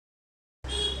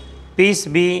Peace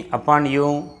be upon you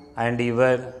and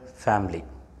your family.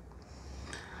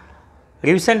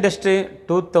 Revision test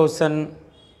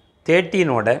 2013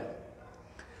 ஓட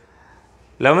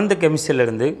 11th chemistry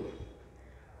இருந்து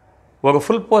ஒரு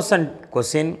full portion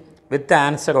question with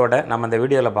answer ஓட நம்ம இந்த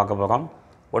வீடியோவில் பார்க்க போகிறோம்.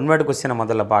 ஒன் வேர்டு கொஸ்டினை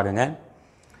முதல்ல பாருங்க.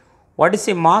 What is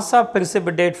the mass of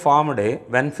precipitate formed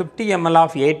when 50 ml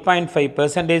of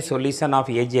 8.5% solution of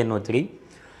AgNO3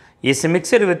 is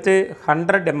mixed with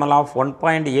 100 ml of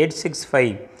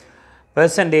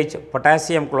 1.865%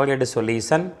 potassium chloride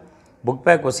solution? Book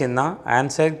back question na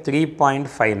answer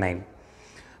 3.59.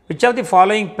 Which of the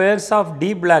following pairs of d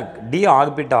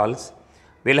orbitals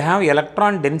will have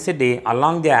electron density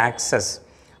along the axis?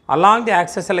 Along the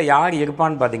axis la yaar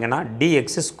irupaan pathina dx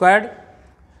squared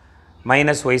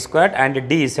minus y squared and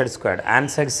dz squared.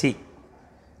 Answer C.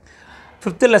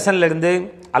 Fifth lesson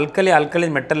alkali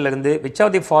metal which of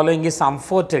the following is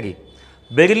amphoteric?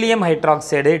 Beryllium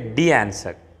hydroxide. D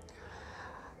answer.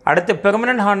 At the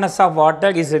permanent hardness of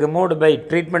water is removed by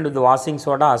treatment with washing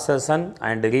soda. Assertion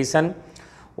and reason.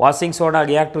 Washing soda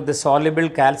react with the soluble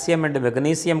calcium and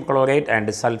magnesium chloride and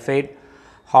sulfate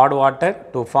hard water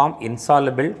to form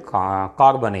insoluble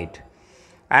carbonate.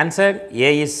 Answer A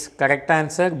is correct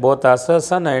answer. Both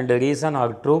assertion and reason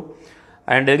are true,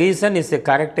 and reason is the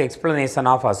correct explanation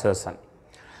of assertion.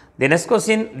 The next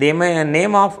question, the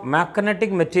name of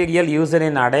magnetic material used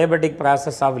in adiabatic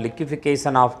process of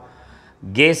liquefaction of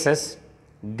gases.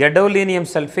 Gadolinium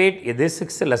sulfate. This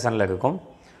 6th lesson la irukum.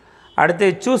 Adutha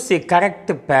choose the correct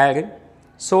pair.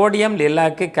 Sodium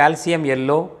lilac, calcium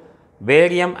yellow,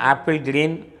 barium apple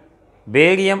green.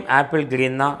 Barium apple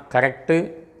green na correct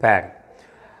pair.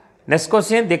 Next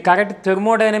question, the correct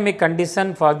thermodynamic condition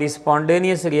for the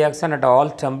spontaneous reaction at all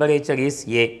temperature is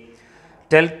A.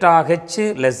 Delta H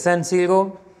less than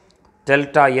 0,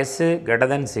 delta S greater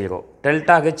than 0.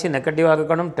 Delta H negative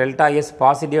agikanum, delta S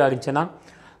positive agichana,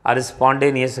 or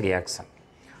spontaneous reaction.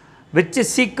 Which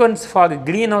sequence for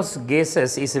greenhouse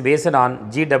gases is based on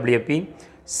GWP?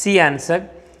 C answer,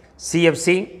 CFC,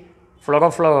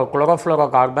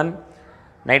 chlorofluorocarbon,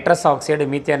 nitrous oxide,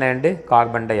 methane and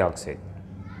carbon dioxide.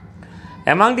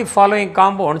 Among the following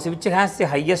compounds, which has the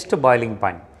highest boiling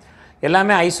point?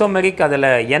 எல்லாமே isomeric, அதில்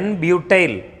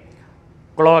N-butyl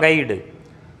chloride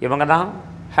இவங்க தான்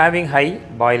having high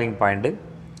boiling point.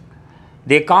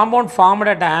 The compound formed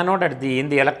at anode in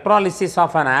the electrolysis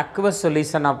of an aqueous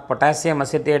solution of potassium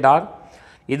acetate are,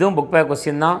 இதுவும் book back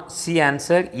question தான். C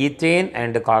answer, ethane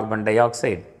and carbon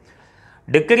dioxide.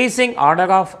 Decreasing order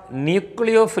of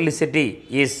nucleophilicity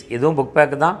is, இதுவும் book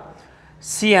back தான்.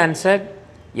 C answer,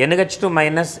 NH2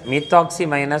 minus, methoxy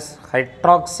minus,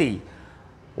 hydroxy,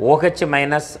 OH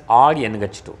minus or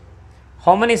NH2.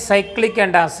 How many cyclic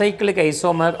and acyclic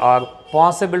isomer are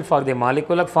possible for the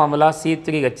molecular formula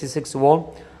C3H6O?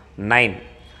 9.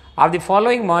 Of the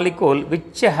following molecule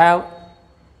which have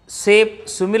shape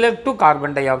similar to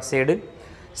carbon dioxide?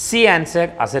 C answer,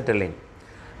 acetylene.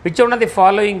 Which one of the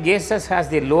following gases has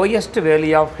the lowest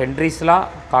value of Henry's law?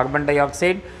 Carbon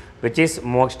dioxide, which is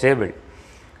more stable.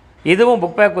 இதுவும்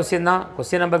book back question தான்.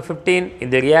 Question number 15. In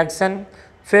the reaction,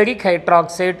 ferric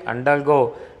hydroxide undergo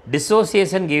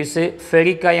dissociation gives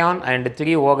ferric ion and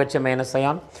 3 OH minus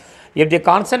ion. If the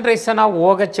concentration of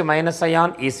OH minus ion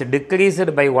is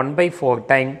decreased by 1/4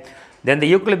 time, then the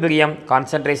equilibrium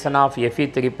concentration of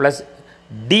Fe3 plus.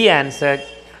 D answer,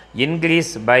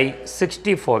 increase by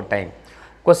 64 time.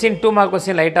 Question 2 mark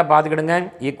question லைட்டாக பார்த்துக்கிடுங்க.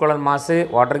 ஈக்குவலன் mass,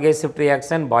 water case shift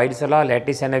reaction, boils லா,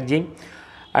 lattice energy.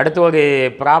 அடுத்து ஒரு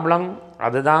problem,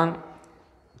 அதுதான்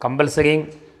compulsory.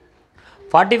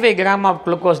 45 gram of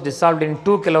glucose dissolved in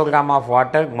 2 kg of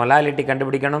water. Molality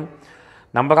கண்டுபிடிக்கணும்.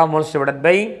 Number of moles divided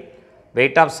by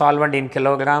weight of solvent in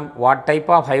kilogram. What type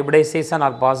of hybridization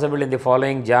are possible in the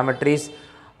following geometries?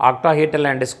 Octahedral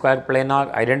and square planar.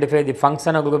 Identify the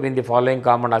functional group in the following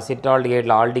common acetaldehyde,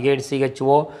 aldehyde,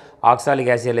 CHO, oxalic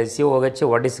acid, COH.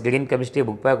 What is green chemistry?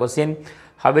 Book back question.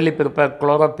 How will you prepare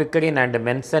chloropicrine and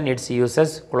mention its uses?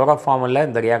 Chloroform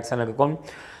இந்த reaction இருக்கும்.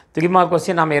 3 mark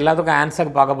question நம்ம எல்லாத்துக்கும்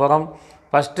answer பார்க்க போகிறோம்.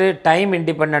 First time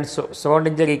independent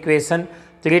Schrödinger equation,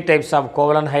 3 types of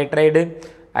covalent hydride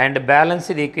and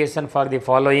balanced equation for the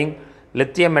following: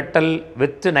 lithium metal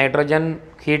with nitrogen,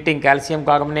 heating calcium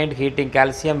carbonate, heating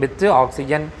calcium with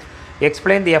oxygen.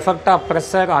 Explain the effect of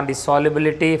pressure on the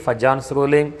solubility for John's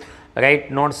ruling. Write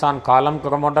notes on column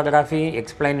chromatography.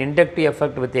 Explain inductive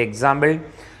effect with the example.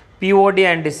 POD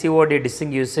and COD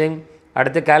distinguishing.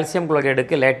 அடுத்து calcium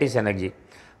chloride lattice energy.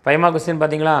 5 mark question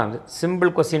பார்த்தீங்களா? Simple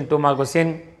question. 2 mark question.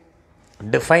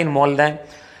 Define mole தான்.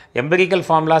 Empirical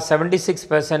formula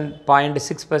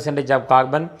 76.6% of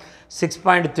carbon,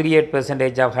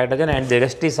 6.38% of hydrogen and the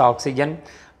rest is oxygen.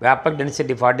 Vapor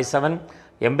density 47.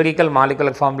 Empirical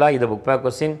molecular formula is the book pair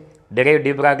question. Derived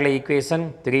de Broglie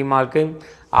equation 3 mark.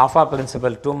 Alpha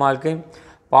principle 2 mark.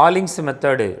 Pauling's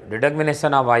method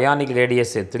determination of ionic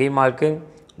radius 3 mark.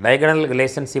 Diagonal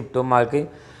relationship 2 mark.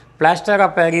 Plaster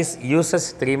of Paris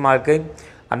uses 3 mark.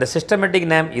 And the systematic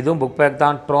name idum book pair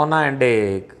than trona and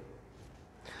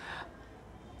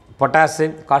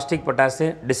potassium, caustic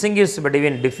potassium. Distinguish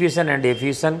between diffusion and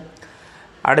effusion.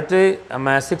 அடுத்து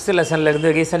நம்ம 6th லெசனில் இருந்து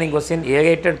reasoning question.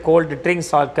 Aerated gold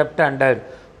drinks R kept under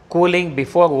cooling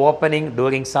before opening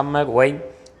touring summer. Y?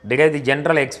 derive the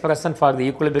general expression for the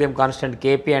equilibrium constant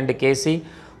Kp and Kc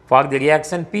for the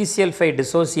reaction PCl5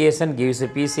 dissociation gives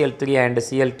PCl3 and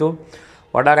Cl2.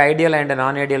 What are ideal and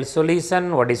non-ideal solution?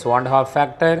 What is van der Waals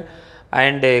factor?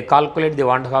 And calculate the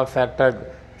van der Waals factor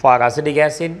for acidic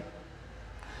acid.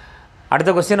 அடுத்த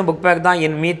question book back தான்.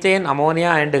 இன் methane,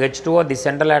 ammonia and H2O the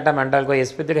central atom undergo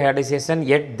sp3 hybridization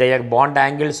yet their bond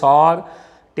angles are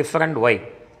different. Why?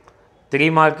 3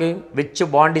 mark. Which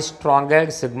bond is stronger,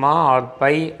 sigma or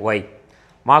pi? Why?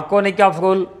 Markovnikov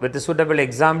rule with a suitable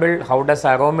example. How does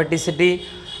aromaticity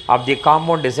of the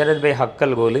compound decided by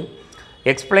Huckel rule?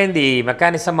 Explain the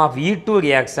mechanism of E2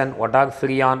 reaction. What are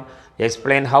freon?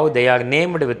 Explain how they are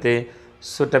named with a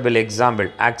suitable example.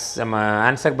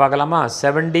 Answer பார்க்கலாமா?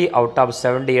 70 out of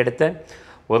 70 எடுத்த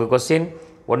ஒரு question.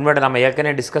 One வேர்டை நம்ம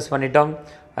ஏற்கனவே discuss பண்ணிட்டோம்.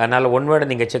 அதனால் one வேர்டை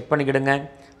நீங்கள் செக் பண்ணிக்கிடுங்க.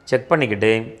 செக்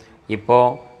பண்ணிக்கிட்டு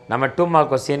இப்போது நம்ம 2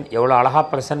 மார்க் கொஸ்டின் எவ்வளோ அழகாக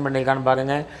ப்ரெசென்ட் பண்ணியிருக்கான்னு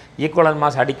பாருங்கள். ஈக்குவலன்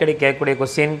மாஸ் அடிக்கடி கேட்கக்கூடிய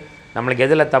கொஸ்டின். நம்மளுக்கு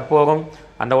எதில் தப்பு வரும்?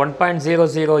 அந்த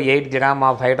 1.008 gram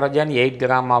of hydrogen, 8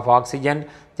 gram of oxygen,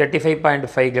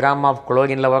 35.5 gram of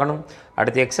குளோரினில் வரணும்.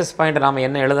 அடுத்து எக்ஸஸ் பாயிண்ட் நாம்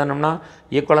என்ன எழுதணும்னா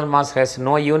ஈக்குவலன் mass has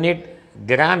no unit,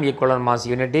 gram ஈக்குவலன் mass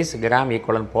unit is gram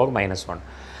ஈக்குவலன் power -1.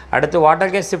 அடுத்து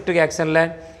வாட்டர் கேஸ் ஷிஃப்ட் ரியாக்ஷனில்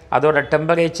அதோட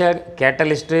temperature,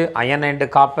 catalyst, iron and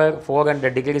copper 400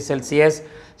 degree Celsius,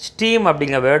 steam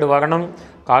அப்படிங்கிற word வரணும்.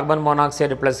 Carbon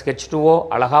monoxide plus H2O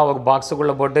அழகாக ஒரு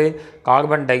பாக்ஸுக்குள்ளே போட்டு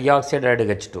கார்பன் டை ஆக்சைடு அடு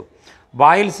H2.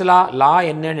 பாயில்ஸ் லா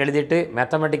என்னன்னு எழுதிட்டு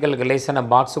மேத்தமெட்டிக்கல் ரிலேஷனை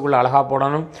பாக்ஸுக்குள்ளே அழகாக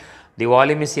போடணும். தி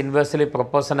volume is inversely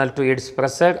proportional to it's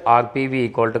pressure R PV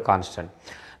equal to constant.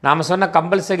 நாம் சொன்ன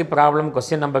compulsory problem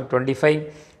question number 25.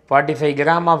 45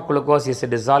 gram of glucose is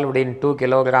dissolved in 2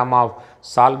 kilogram of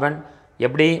solvent.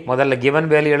 எப்படி? முதல்ல கிவன்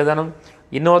வேல்யூ எழுதணும்.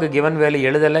 இன்னொரு கிவன் வேல்யூ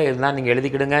எழுதலை, இதுதான் நீங்கள்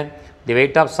எழுதிக்கிடுங்க. தி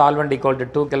weight of solvent equal to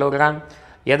 2 kilogram.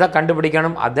 எதை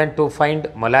கண்டுபிடிக்கணும்? அதன் டு ஃபைண்ட்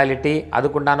மொலாலிட்டி.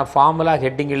 அதுக்குண்டான ஃபார்முலா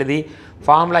ஹெட்டிங் எழுதி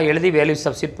ஃபார்முலா எழுதி வேல்யூ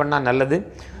சப்ஸ்டிட் பண்ணால் நல்லது.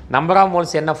 நம்பர் ஆஃப்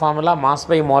மோல்ஸ் என்ன formula? Mass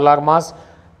by molar mass.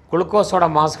 குளுக்கோஸோட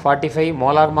mass 45,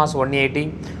 molar mass 180.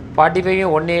 45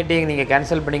 180 நீங்கள்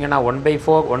கேன்சல் பண்ணிங்கன்னா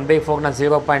 1/4. 1/4னா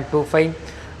 0.25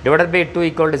 divided by 2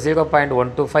 equal to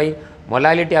 0.125.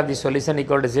 Molality of the solution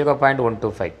equal to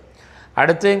 0.125.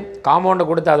 அடுத்து காம்பவுண்டை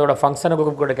கொடுத்து அதோட ஃபங்க்ஷன்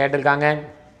குரூப் கூட கேட்டிருக்காங்க.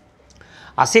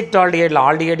 Acid ஆல்டிஹைடில்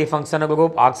ஆல்டிஹைடி function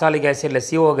group, oxalic ஆசிடில்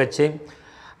COH.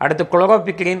 அடுத்து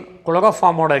குளோரோபிக்ரின்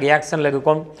குளோரோஃபார்மோட ரியாக்ஷனில்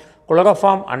இருக்கும்.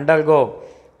 Chloroform undergo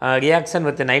reaction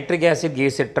with nitric acid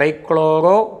gives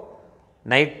trichloro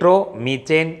nitro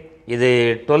methane. இது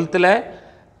 12th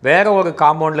வேறு ஒரு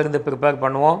காம்பவுண்ட்லேருந்து ப்ரிப்பேர்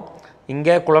பண்ணுவோம்.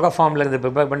 இங்கே குளோரோஃபார்ம்லேருந்து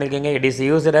ப்ரிப்பேர் பண்ணியிருக்கீங்க. It is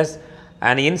used us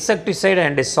and insecticide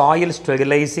and soil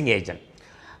sterilising agent.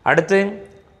 அடுத்து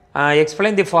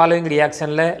explain the following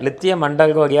ரியாக்ஷனில் lithium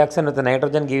undergo reaction with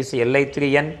nitrogen gives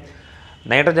Li3n.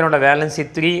 நைட்ரோஜனோட valency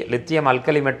 3, lithium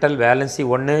alkali metal valency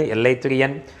 1,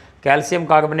 Li3n. Calcium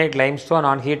carbonate limestone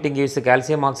on heating gives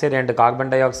calcium oxide and carbon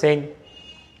dioxide.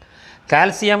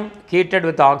 Calcium heated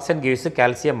with oxygen gives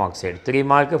calcium oxide. 3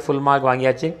 mark full mark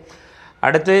வாங்கியாச்சு.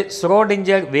 அடுத்து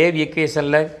ஸ்ரோடிஞ்சர் wave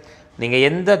ஈக்குவேஷனில் நீங்கள்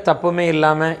எந்த தப்புமே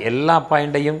இல்லாமல் எல்லா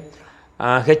பாயிண்ட்டையும்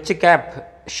H gap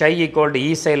shy equal to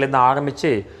இ சைட்லேருந்து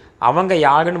ஆரம்பித்து அவங்க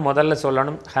யாருன்னு முதல்ல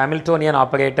சொல்லணும். Hamiltonian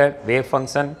operator, wave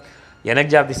function,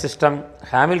 energy of the system,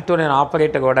 Hamiltonian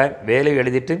ஆப்ரேட்டரோட value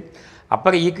எழுதிட்டு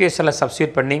அப்புறம் ஈக்குவேஷனில்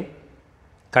சப்ஸ்டியூட் பண்ணி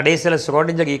கடைசியில்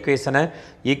ஸ்ரோடிஞ்சர் ஈக்குவேஷனை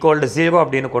ஈக்குவல் டு 0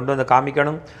 அப்படின்னு கொண்டு வந்து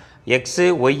காமிக்கணும். எக்ஸு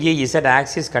ஒய்இ இசட்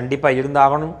ஆக்சிஸ் கண்டிப்பாக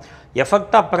இருந்தாகணும்.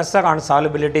 எஃபெக்ட் ஆஃப் ப்ரெஷர் ஆன்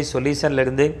சாலுபிலிட்டி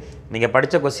சொல்யூஷன்லேருந்து நீங்கள்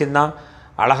படித்த கொஸ்டின் தான்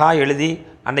அழகாக எழுதி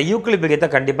அந்த ஈக்குலிபிரியத்தை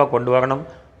கண்டிப்பாக கொண்டு வரணும்.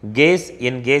 Case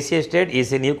in gaseous state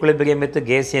is in equilibrium with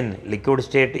case in liquid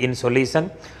state in solution.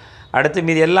 அடுத்து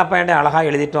மீது எல்லா பாயிண்ட்டையும் அழகாக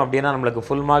எழுதிட்டோம் அப்படின்னா நம்மளுக்கு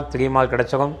ஃபுல் மார்க் 3 மார்க்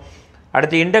கிடச்சிடும்.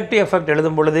 அடுத்து இண்டக்டிவ் எஃபெக்ட்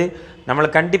எழுதும் பொழுது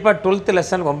நம்மளுக்கு கண்டிப்பாக 12th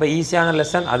லெசன் ரொம்ப ஈஸியான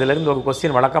லெசன். அதிலிருந்து ஒரு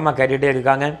கொஸ்டின் வழக்கமாக கேட்டுகிட்டே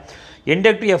இருக்காங்க.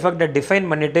 இண்டக்டிவ் எஃபெக்டை டிஃபைன்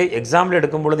பண்ணிவிட்டு எக்ஸாம்பிள்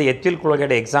எடுக்கும் பொழுது எத்தில்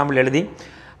குளோரைடு எக்ஸாம்பிள் எழுதி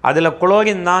அதில்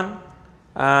குளோரின் தான்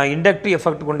இண்டக்டிவ்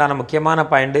எஃபெக்ட்டுக்கு உண்டான முக்கியமான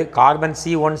பாயிண்ட்டு. கார்பன்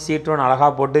C1 C2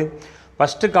 அழகாக போட்டு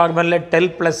ஃபஸ்ட்டு கார்பனில்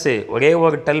 10+ ஒரே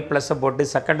ஒரு 10+ போட்டு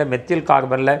செகண்டு மெத்தில்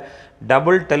கார்பனில்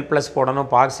டபுள் 10+ போடணும்,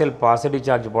 பார்சியல் பாசிட்டிவ்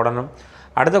சார்ஜ் போடணும்.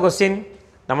 அடுத்த கொஸ்டின்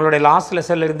நம்மளுடைய லாஸ்ட்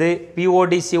லெசன்லேருந்து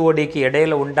பிஓடி சிஓடிக்கு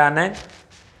இடையில் உண்டான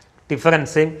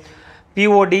difference.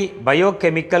 BOD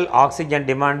biochemical oxygen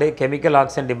demand, chemical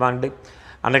oxygen demand,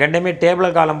 அந்த ரெண்டுமே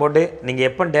டேபிள் காலம் போட்டு நீங்கள்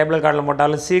எப்போ டேபிள் காலம்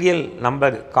போட்டாலும் சீரியல்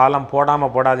நம்பர் காலம்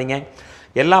போடாதீங்க.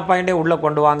 எல்லா பாயிண்ட்டையும் உள்ளே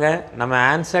கொண்டு வாங்க. நம்ம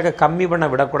ஆன்சரை கம்மி பண்ண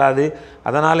விடக்கூடாது.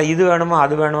 அதனால் இது வேணுமா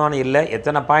அது வேணுமான்னு இல்லை,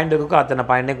 எத்தனை பாயிண்ட் இருக்கோ அத்தனை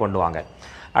பாயிண்ட்டையும் கொண்டு வாங்க.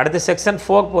 அடுத்து செக்ஷன்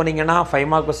 4 போனீங்கன்னா 5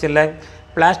 மார்க் கொஸ்டினில்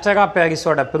பிளாஸ்டர் ஆஃப்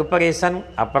பாரிஸோட ப்ரிப்பரேஷன்,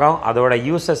 அப்புறம் அதோட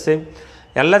யூசஸ்ஸு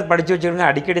எல்லாம் படித்து வச்சுக்கோங்க.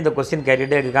 அடிக்கடி இந்த கொஸ்டின்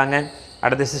கேட்டுகிட்டே இருக்காங்க.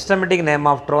 அடுத்து systematic name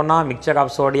of ட்ரோனா, mixture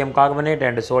of sodium carbonate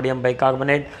and sodium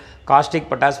bicarbonate, caustic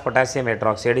potassium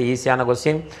hydroxide, ஈஸியான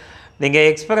கொஸ்டின். நீங்கள்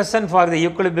expression for the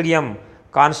equilibrium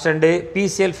constant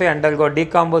PCl5 undergo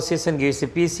decomposition gives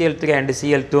PCl3 and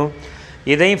Cl2.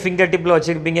 இதையும் ஃபிங்கர் டிப்பில்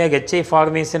வச்சுருப்பீங்க. HI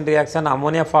formation reaction,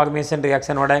 ammonia formation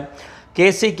ரியாக்ஷனோட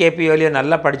KC KP value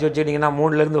நல்லா படித்து வச்சுக்கிட்டிங்கன்னா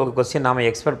 3லேருந்து ஒரு question நாம்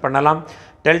எக்ஸ்பெக்ட் பண்ணலாம்.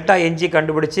 டெல்டா NG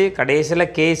கண்டுபிடிச்சி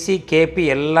கடைசியில் KC KP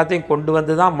எல்லாத்தையும் கொண்டு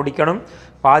வந்து தான் முடிக்கணும்,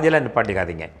 பாதியில்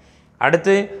நிப்பாட்டிக்காதீங்க.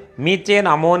 அடுத்து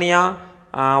methane ammonia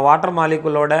water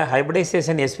மாலிகுலோட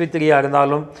hybridisation sp3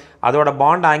 இருந்தாலும் அதோட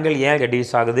பாண்ட் ஆங்கிள் ஏன்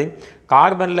ரெடியூஸ் ஆகுது?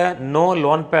 கார்பனில் no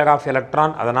lone pair of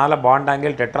electron, அதனால் bond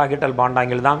angle tetrahedral bond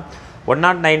angle தான்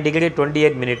 109 டிகிரி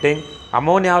 28 மினிட்டு.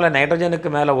 அமோனியாவில்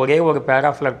நைட்ரஜனுக்கு மேலே ஒரே ஒரு பேர்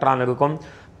ஆஃப் எலக்ட்ரான் இருக்கும்.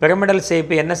 பிரமிடல்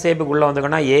ஷேப்பு என்ன ஷேப்புக்கு உள்ளே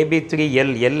வந்துக்குன்னா AB3L.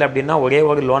 எல் அப்படின்னா ஒரே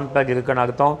ஒரு லோன் பேர் இருக்குன்னு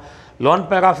அர்த்தம். Lone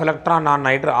pair of electron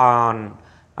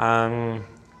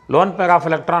lone pair of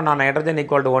electron on hydrogen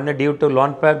equal to 1 due to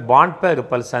lone pair bond pair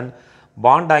repulsion.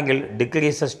 Bond angle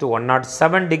decreases to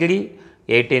 107 degree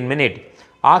 18 minute.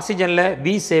 Oxygen V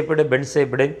shaped bend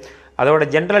shaped. அதோட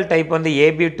general type வந்து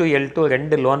AB2L2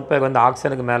 ரெண்டு lone pair வந்து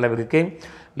ஆக்சிஜனுக்கு மேலே இருக்குது.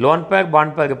 Lone pair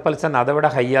bond பேர் repulsion அதை விட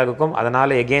ஹையாக இருக்கும்.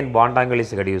 அதனால் again bond angle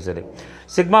is reduced.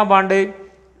 Sigma bond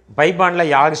by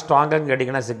பாண்டில் யார் ஸ்ட்ராங்குன்னு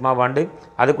கேட்டிங்கன்னா சிக்மா பாண்டு.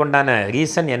 அதுக்குண்டான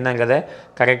ரீசன் என்னங்கிறத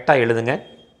கரெக்டாக எழுதுங்க.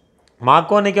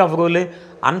 மார்கோனிக் of rule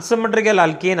unsymmetrical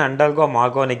alkene undergo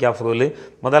மார்கோனிக் of rule.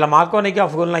 முதல்ல மார்கோனிக்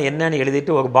ஆஃப் ரூல்னால் என்னென்னு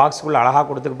எழுதிட்டு ஒரு பாக்ஸுக்குள்ளே அழகாக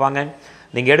கொடுத்துருப்பாங்க.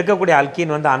 நீங்கள் எடுக்கக்கூடிய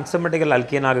அல்கீன் வந்து அன்சிமெட்ரிக்கல்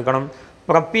அல்கீனாக இருக்கணும்.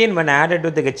 Propene when added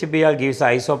with HBr gives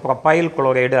isopropyl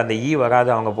chloride, அந்த வராது,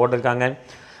 அவங்க போட்டிருக்காங்க.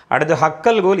 அடுத்து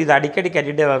ஹக்கல் ரூல், இது அடிக்கடி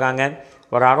கேட்டுகிட்டே வராங்க.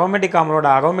 ஒரு அரோமேட்டிக் காம்பனோட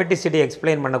அரோமேட்டிசிட்டி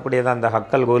எக்ஸ்பிளைன் பண்ணக்கூடியது அந்த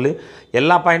ஹக்கல் ரூல்.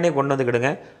 எல்லா பாயிண்ட்டையும் கொண்டு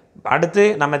வந்துக்கிடுங்க. அடுத்து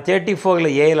நம்ம 34ல்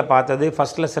ஏயில் பார்த்தது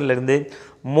ஃபஸ்ட் லெசன்லேருந்து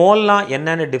மோல்லாம்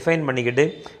என்னென்னு டிஃபைன் பண்ணிக்கிட்டு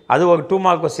அது ஒரு 2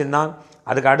 மார்க் கொஸ்டின் தான்.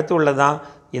 அதுக்கு அடுத்து உள்ளதான்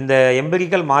இந்த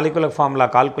எம்பிரிக்கல் மாலிகுலர் ஃபார்முலா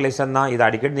கால்குலேஷன் தான். இது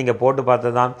அடிக்கடி நீங்கள் போட்டு பார்த்து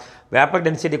தான் வேப்பர்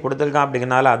டென்சிட்டி கொடுத்துருக்கான்.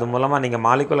 அப்படிங்கிறனால அது மூலமாக நீங்கள்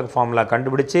மாலிகுலர் ஃபார்முலா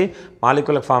கண்டுபிடிச்சி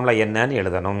மாலிகுலர் ஃபார்முலா என்னன்னு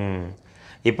எழுதணும்.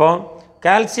 இப்போது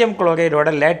calcium குளோரைடோட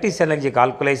lattice energy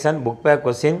calculation book back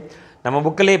question. நம்ம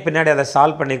புக்கிலேயே பின்னாடி அதை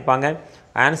சால்வ் பண்ணியிருப்பாங்க.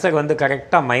 ஆன்சர் வந்து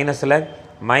கரெக்டாக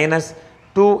minus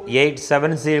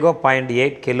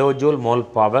 -2870.8 kilojoule mole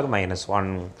power -1.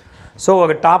 So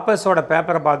ஒரு டாப்பர்ஸோட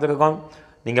பேப்பரை பார்த்துருக்கோம்.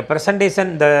 நீங்கள்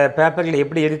ப்ரெசன்டேஷன் இந்த பேப்பரில்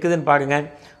எப்படி இருக்குதுன்னு பாருங்கள்.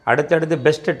 அடுத்தடுத்து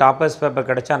பெஸ்ட்டு டாப்பர்ஸ் பேப்பர்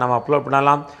கிடச்சா நம்ம அப்லோட்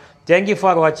பண்ணலாம். தேங்க்யூ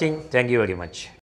ஃபார் வாட்சிங். Thank you very much.